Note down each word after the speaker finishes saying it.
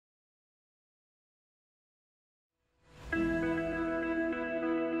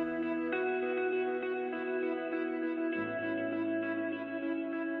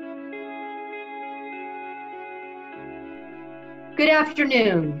Good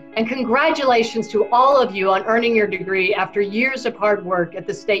afternoon, and congratulations to all of you on earning your degree after years of hard work at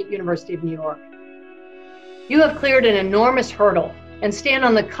the State University of New York. You have cleared an enormous hurdle and stand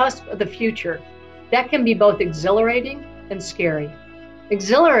on the cusp of the future. That can be both exhilarating and scary.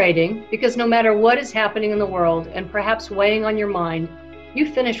 Exhilarating because no matter what is happening in the world and perhaps weighing on your mind,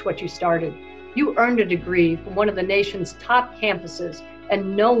 you finished what you started. You earned a degree from one of the nation's top campuses,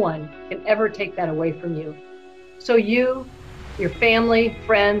 and no one can ever take that away from you. So you, your family,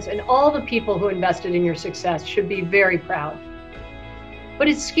 friends, and all the people who invested in your success should be very proud. But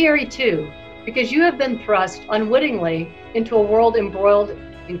it's scary too, because you have been thrust unwittingly into a world embroiled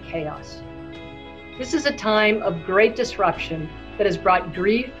in chaos. This is a time of great disruption that has brought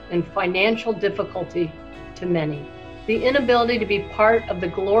grief and financial difficulty to many. The inability to be part of the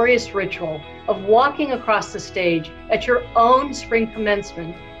glorious ritual of walking across the stage at your own spring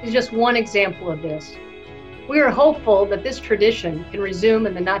commencement is just one example of this. We are hopeful that this tradition can resume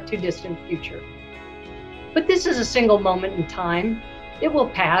in the not too distant future. But this is a single moment in time. It will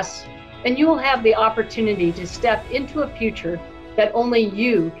pass, and you will have the opportunity to step into a future that only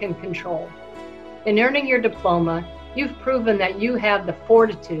you can control. In earning your diploma, you've proven that you have the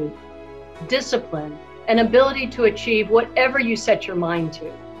fortitude, discipline, and ability to achieve whatever you set your mind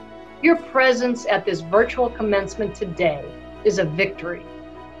to. Your presence at this virtual commencement today is a victory.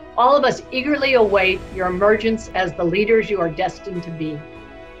 All of us eagerly await your emergence as the leaders you are destined to be.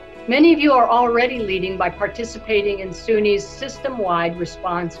 Many of you are already leading by participating in SUNY's system-wide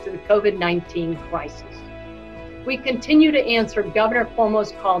response to the COVID-19 crisis. We continue to answer Governor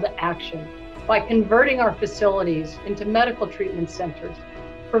Cuomo's call to action by converting our facilities into medical treatment centers,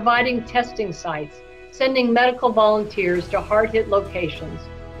 providing testing sites, sending medical volunteers to hard-hit locations,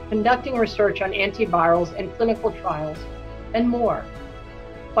 conducting research on antivirals and clinical trials, and more.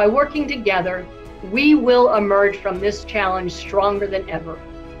 By working together, we will emerge from this challenge stronger than ever.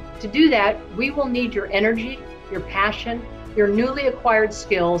 To do that, we will need your energy, your passion, your newly acquired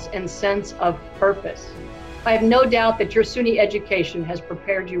skills, and sense of purpose. I have no doubt that your SUNY education has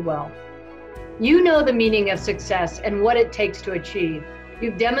prepared you well. You know the meaning of success and what it takes to achieve.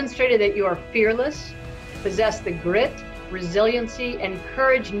 You've demonstrated that you are fearless, possess the grit, resiliency, and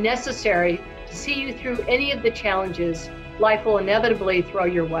courage necessary to see you through any of the challenges life will inevitably throw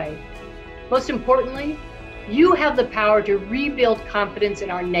your way. Most importantly, you have the power to rebuild confidence in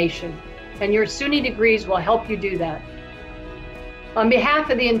our nation, and your SUNY degrees will help you do that. On behalf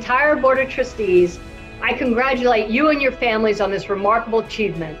of the entire Board of Trustees, I congratulate you and your families on this remarkable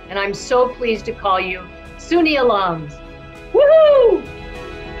achievement, and I'm so pleased to call you SUNY alums. Woohoo!